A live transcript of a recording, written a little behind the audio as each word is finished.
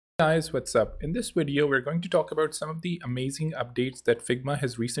Guys, what's up? In this video, we're going to talk about some of the amazing updates that Figma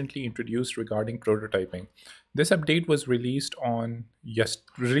has recently introduced regarding prototyping. This update was released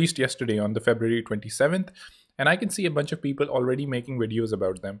yesterday on the February 27th, and I can see a bunch of people already making videos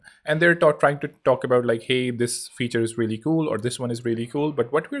about them. And they're trying to talk about like, hey, this feature is really cool or this one is really cool.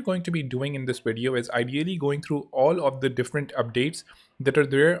 But what we're going to be doing in this video is ideally going through all of the different updates that are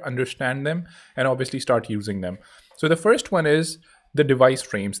there, understand them, and obviously start using them. So the first one is the device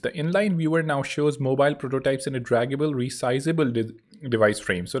frames. The inline viewer now shows mobile prototypes in a draggable, resizable device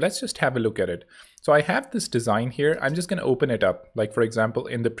frame. So let's just have a look at it. So I have this design here. I'm just going to open it up. Like for example,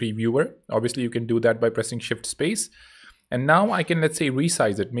 in the previewer, obviously you can do that by pressing Shift Space. And now I can, let's say,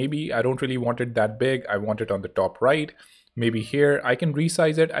 resize it. Maybe I don't really want it that big. I want it on the top right. Maybe here I can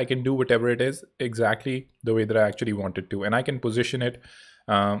resize it. I can do whatever it is exactly the way that I actually want it to. And I can position it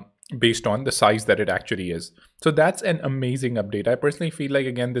based on the size that it actually is. So that's an amazing update. I personally feel like,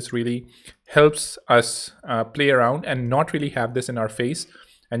 again, this really helps us play around and not really have this in our face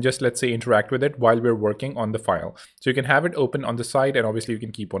and just, let's say, interact with it while we're working on the file. So you can have it open on the side and obviously you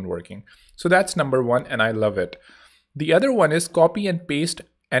can keep on working. So that's number one and I love it. The other one is copy and paste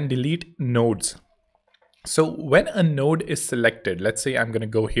and delete nodes. So when a node is selected, let's say I'm going to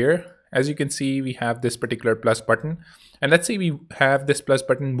go here. As you can see, we have this particular plus button. And let's say we have this plus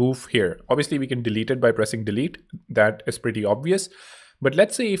button move here. Obviously, we can delete it by pressing delete. That is pretty obvious. But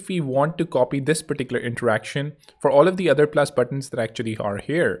let's say if we want to copy this particular interaction for all of the other plus buttons that actually are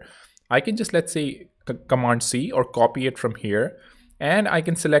here, I can just, let's say, Command C or copy it from here. And I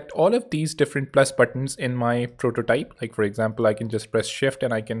can select all of these different plus buttons in my prototype. Like for example, I can just press Shift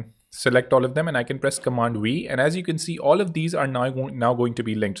and I can select all of them and I can press Command V. And as you can see, all of these are now going to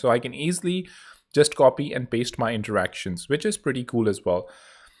be linked. So I can easily just copy and paste my interactions, which is pretty cool as well.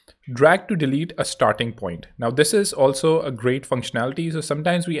 Drag to delete a starting point. Now this is also a great functionality. So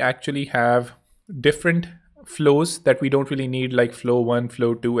sometimes we actually have different flows that we don't really need, like flow 1,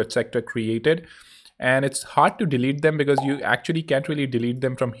 flow 2, etc. created. And it's hard to delete them because you actually can't really delete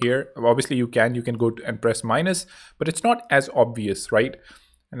them from here. Obviously you can go and press minus, but it's not as obvious, right?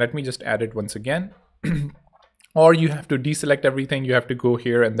 And let me just add it once again. Or you have to deselect everything. You have to go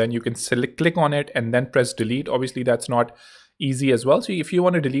here and then you can click on it and then press delete. Obviously that's not easy as well. So if you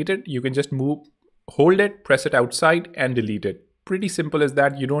want to delete it, you can just hold it, press it outside and delete it. Pretty simple as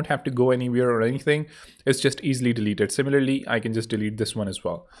that. You don't have to go anywhere or anything. It's just easily deleted. Similarly, I can just delete this one as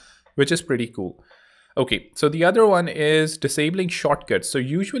well, which is pretty cool. Okay, so the other one is disabling shortcuts. So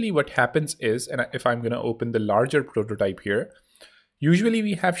usually what happens is, and if I'm going to open the larger prototype here, usually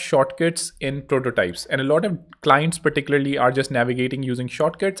we have shortcuts in prototypes and a lot of clients particularly are just navigating using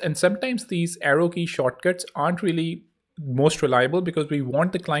shortcuts. And sometimes these arrow key shortcuts aren't really most reliable because we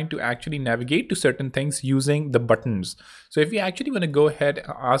want the client to actually navigate to certain things using the buttons. So if we actually want to go ahead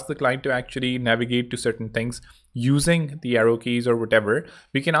and ask the client to actually navigate to certain things using the arrow keys or whatever,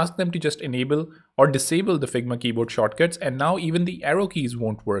 we can ask them to just enable or disable the Figma keyboard shortcuts. And now even the arrow keys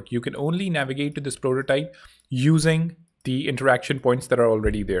won't work. You can only navigate to this prototype using the interaction points that are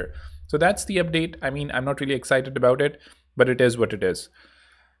already there. So that's the update. I mean, I'm not really excited about it, but it is what it is.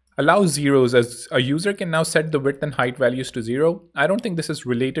 Allow zeros, as a user can now set the width and height values to 0. I don't think this is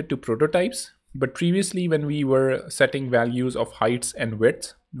related to prototypes, but previously when we were setting values of heights and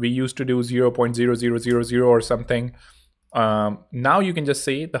widths, we used to do 0.0000 or something. Now you can just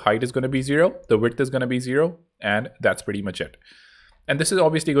say the height is going to be 0, the width is going to be 0, and that's pretty much it. And this is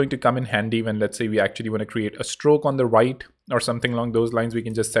obviously going to come in handy when, let's say, we actually want to create a stroke on the right or something along those lines. We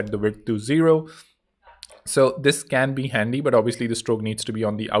can just set the width to 0. So this can be handy, but obviously the stroke needs to be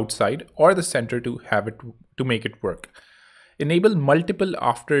on the outside or the center to have it to make it work. Enable multiple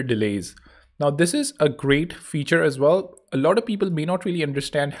after delays. Now this is a great feature as well. A lot of people may not really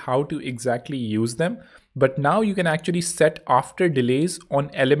understand how to exactly use them, but now you can actually set after delays on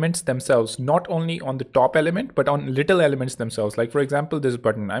elements themselves, not only on the top element, but on little elements themselves. Like for example, this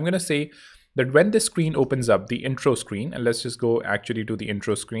button, I'm going to say that when this screen opens up, the intro screen, and let's just go actually to the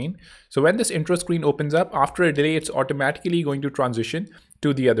intro screen. So when this intro screen opens up, after a delay, it's automatically going to transition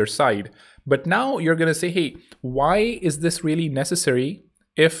to the other side. But now you're going to say, hey, why is this really necessary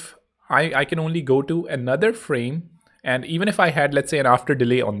if I can only go to another frame? And even if I had, let's say, an after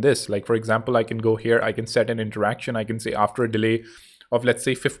delay on this, like for example, I can go here, I can set an interaction. I can say after a delay of, let's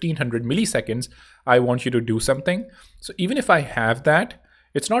say, 1500 milliseconds, I want you to do something. So even if I have that,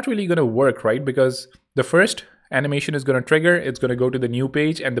 it's not really going to work, right? Because the first animation is going to trigger, it's going to go to the new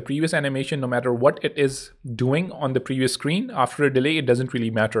page, and the previous animation, no matter what it is doing on the previous screen, after a delay, it doesn't really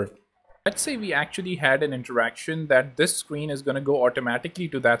matter. Let's say we actually had an interaction that this screen is going to go automatically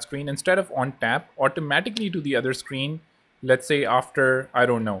to that screen instead of on tap, automatically to the other screen, let's say after, I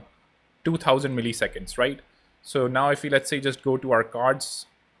don't know, 2000 milliseconds, right? So now if we, let's say, just go to our cards,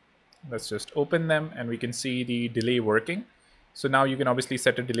 let's just open them and we can see the delay working. So now you can obviously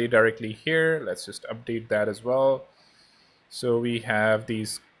set a delay directly here. Let's just update that as well. So we have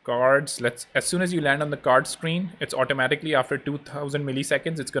these cards. As soon as you land on the card screen, it's automatically after 2000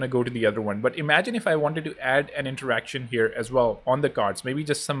 milliseconds, it's going to go to the other one. But imagine if I wanted to add an interaction here as well on the cards, maybe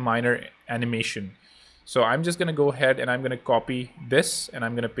just some minor animation. So I'm just going to go ahead and I'm going to copy this and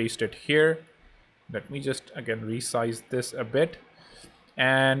I'm going to paste it here. Let me just again resize this a bit.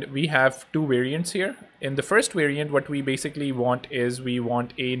 And we have two variants here. In the first variant, what we basically want is we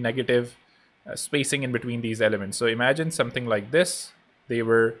want a negative spacing in between these elements. So imagine something like this. They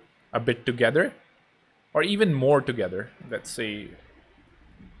were a bit together or even more together. Let's say,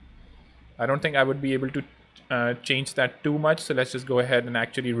 I don't think I would be able to change that too much. So let's just go ahead and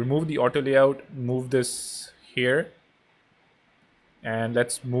actually remove the auto layout, move this here. And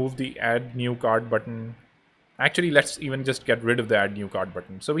let's move the add new card button. Actually, let's even just get rid of the add new card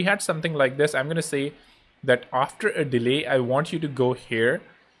button. So we had something like this. I'm going to say that after a delay, I want you to go here.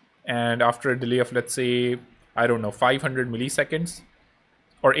 And after a delay of, let's say, I don't know, 500 milliseconds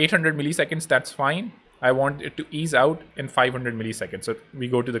or 800 milliseconds, that's fine. I want it to ease out in 500 milliseconds. So we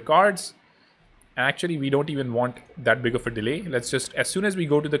go to the cards. Actually, we don't even want that big of a delay. Let's just, as soon as we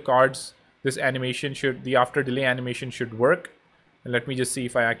go to the cards, this animation should, the after delay animation should work. And let me just see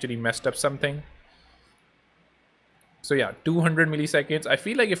if I actually messed up something. So yeah, 200 milliseconds. I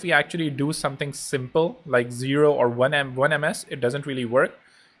feel like if we actually do something simple like 0 or 1 ms, it doesn't really work.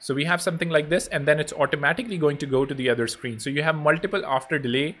 So we have something like this, and then it's automatically going to go to the other screen. So you have multiple after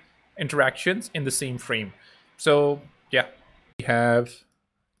delay interactions in the same frame. So yeah, we have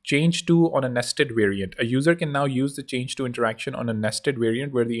change to on a nested variant. A user can now use the change to interaction on a nested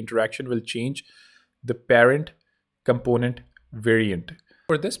variant where the interaction will change the parent component variant.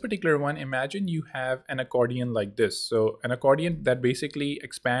 For this particular one, imagine you have an accordion like this. So an accordion that basically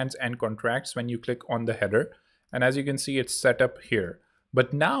expands and contracts when you click on the header. And as you can see, it's set up here.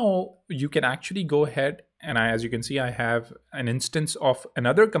 But now you can actually go ahead and as you can see, I have an instance of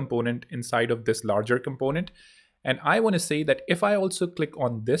another component inside of this larger component. And I want to say that if I also click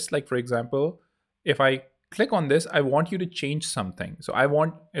on this, like for example, if I click on this, I want you to change something. So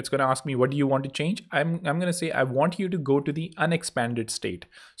it's going to ask me, what do you want to change? I'm going to say, I want you to go to the unexpanded state.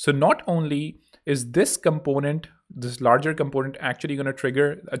 So not only is this component, this larger component actually going to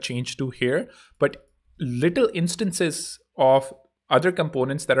trigger a change to here, but little instances of other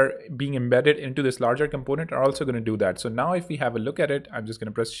components that are being embedded into this larger component are also going to do that. So now if we have a look at it, I'm just going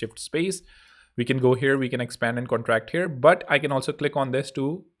to press Shift Space. We can go here, we can expand and contract here, but I can also click on this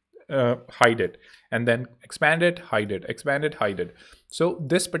to hide it and then expand it, hide it, expand it, hide it. So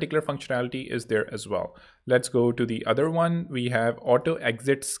this particular functionality is there as well. Let's go to the other one. We have auto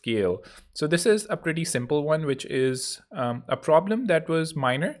exit scale. So this is a pretty simple one, which is a problem that was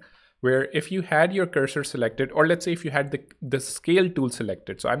minor, where if you had your cursor selected, or let's say if you had the scale tool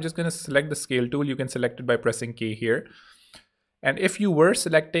selected. So I'm just going to select the scale tool. You can select it by pressing K here. And if you were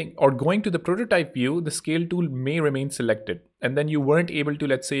selecting or going to the prototype view, the scale tool may remain selected. And then you weren't able to,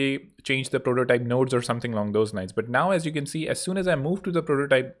 let's say, change the prototype nodes or something along those lines. But now, as you can see, as soon as I move to the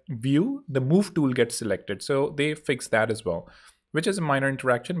prototype view, the move tool gets selected. So they fix that as well, which is a minor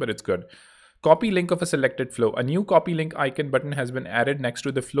interaction, but it's good. Copy link of a selected flow. A new copy link icon button has been added next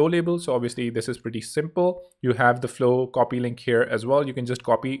to the flow label. So obviously this is pretty simple. You have the flow copy link here as well. You can just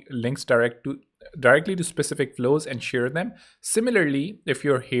copy links directly to specific flows and share them. Similarly, if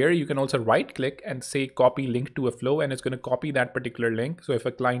you're here, you can also right click and say copy link to a flow, and it's going to copy that particular link. So if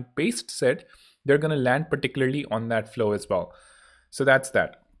a client pastes it, they're going to land particularly on that flow as well. So that's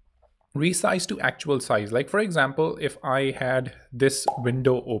that. Resize to actual size. Like for example, if I had this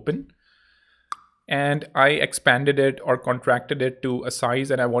window open, and I expanded it or contracted it to a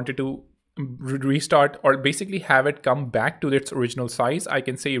size and I wanted to restart or basically have it come back to its original size, I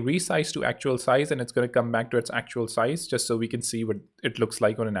can say resize to actual size and it's going to come back to its actual size just so we can see what it looks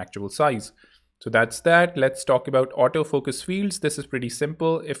like on an actual size. So that's that. Let's talk about autofocus fields. This is pretty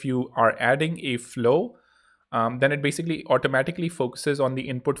simple. If you are adding a flow, then it basically automatically focuses on the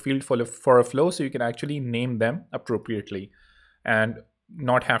input field for a flow, so you can actually name them appropriately and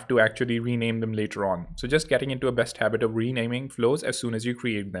not have to actually rename them later on. So just getting into a best habit of renaming flows as soon as you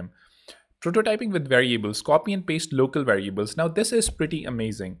create them. Prototyping with variables, copy and paste local variables. Now this is pretty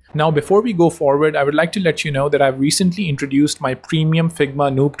amazing. Now before we go forward, I would like to let you know that I've recently introduced my premium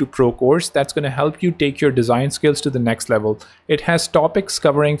Figma Noob to Pro course that's going to help you take your design skills to the next level. It has topics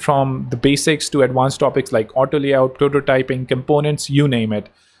covering from the basics to advanced topics like auto layout, prototyping, components, you name it.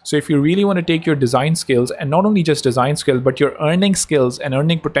 So if you really want to take your design skills, and not only just design skill, but your earning skills and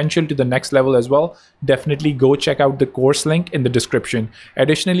earning potential to the next level as well, definitely go check out the course link in the description.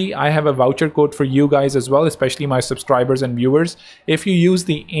 Additionally, I have a voucher code for you guys as well, especially my subscribers and viewers. If you use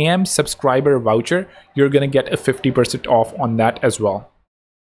the AM subscriber voucher, you're going to get a 50% off on that as well.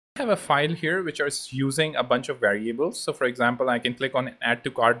 I have a file here which is using a bunch of variables. So for example, I can click on an add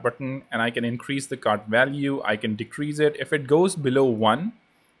to cart button and I can increase the cart value. I can decrease it. If it goes below 1,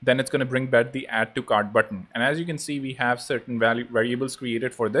 then it's going to bring back the add to cart button. And as you can see, we have certain variables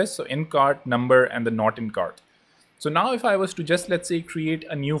created for this. So in cart, number, and the not in cart. So now if I was to just, let's say, create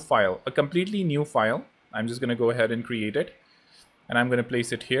a new file, a completely new file, I'm just going to go ahead and create it. And I'm going to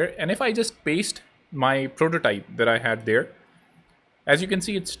place it here. And if I just paste my prototype that I had there, as you can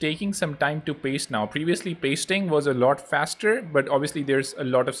see, it's taking some time to paste now. Previously, pasting was a lot faster, but obviously there's a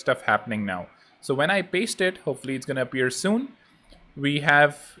lot of stuff happening now. So when I paste it, hopefully it's going to appear soon. We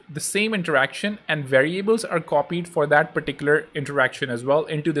have the same interaction and variables are copied for that particular interaction as well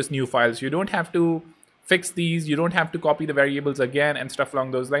into this new file. So you don't have to fix these. You don't have to copy the variables again and stuff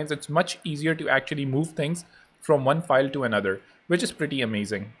along those lines. It's much easier to actually move things from one file to another, which is pretty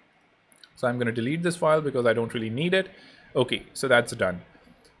amazing. So I'm going to delete this file because I don't really need it. Okay, so that's done.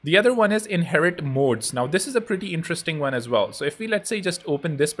 The other one is inherit modes. Now this is a pretty interesting one as well. So if we, let's say, just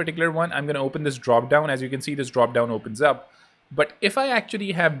open this particular one, I'm going to open this drop down. As you can see, this drop down opens up. But if I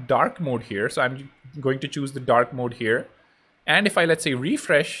actually have dark mode here, so I'm going to choose the dark mode here. And if I, let's say,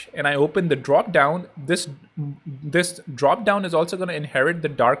 refresh and I open the drop down, this drop down is also going to inherit the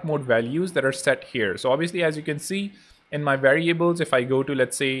dark mode values that are set here. So obviously, as you can see in my variables, if I go to,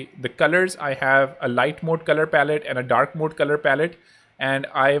 let's say, the colors, I have a light mode color palette and a dark mode color palette. And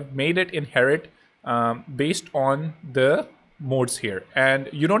I've made it inherit based on the modes here. And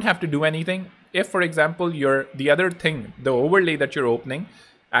you don't have to do anything. If, for example, the other thing, the overlay that you're opening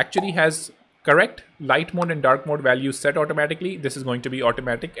actually has correct light mode and dark mode values set automatically, this is going to be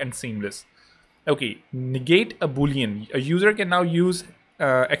automatic and seamless. Okay, negate a Boolean. A user can now use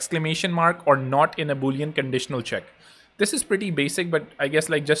exclamation mark or not in a Boolean conditional check. This is pretty basic, but I guess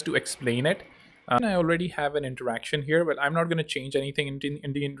like just to explain it, I already have an interaction here, but I'm not going to change anything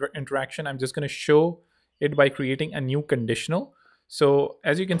in the interaction. I'm just going to show it by creating a new conditional. So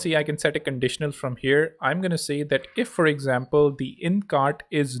as you can see, I can set a conditional from here. I'm going to say that if, for example, the in cart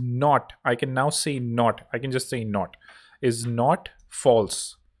is not, I can now say not. I can just say not, is not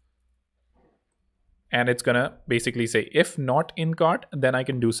false. And it's going to basically say if not in cart, then I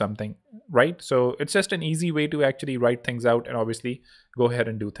can do something, right? So it's just an easy way to actually write things out and obviously go ahead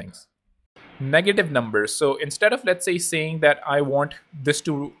and do things. Negative numbers. So instead of, let's say, saying that I want this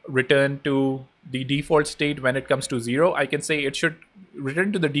to return to the default state when it comes to 0, I can say it should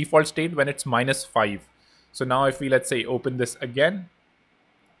return to the default state when it's -5. So now if we, let's say, open this again,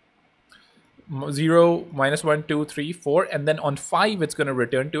 0, -1, 2, 3, 4, and then on 5, it's going to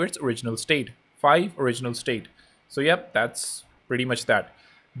return to its original state. 5 original state. So yep, that's pretty much that.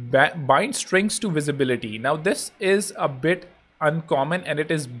 Bind strings to visibility. Now this is a bit uncommon and it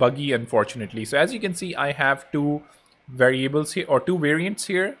is buggy, unfortunately. So as you can see, I have two variables here, or two variants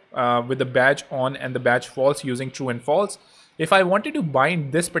here, with the badge on and the badge false, using true and false. If I wanted to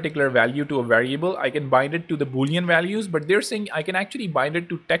bind this particular value to a variable, I can bind it to the Boolean values, but they're saying I can actually bind it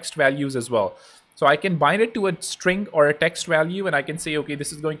to text values as well. So I can bind it to a string or a text value, and I can say, okay,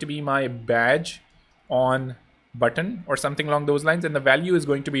 this is going to be my badge on button or something along those lines, and the value is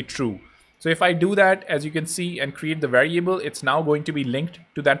going to be true. So if I do that, as you can see, and create the variable, it's now going to be linked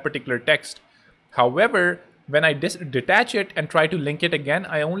to that particular text. However, when I detach it and try to link it again,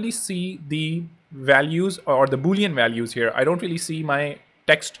 I only see the values or the Boolean values here. I don't really see my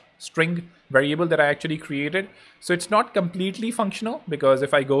text string variable that I actually created. So it's not completely functional, because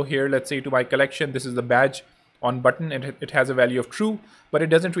if I go here, let's say to my collection, this is the badge on button, and it has a value of true, but it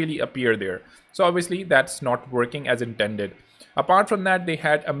doesn't really appear there. So obviously that's not working as intended. Apart from that, they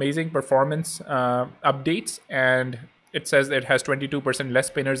had amazing performance updates, and it says it has 22% less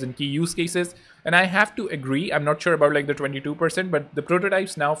spinners in key use cases. And I have to agree, I'm not sure about like the 22%, but the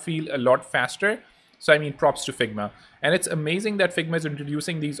prototypes now feel a lot faster. So I mean, props to Figma. And it's amazing that Figma is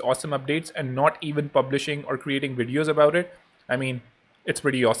introducing these awesome updates and not even publishing or creating videos about it. I mean, it's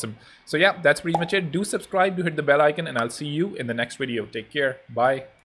pretty awesome. So yeah, that's pretty much it. Do subscribe, do hit the bell icon, and I'll see you in the next video. Take care. Bye.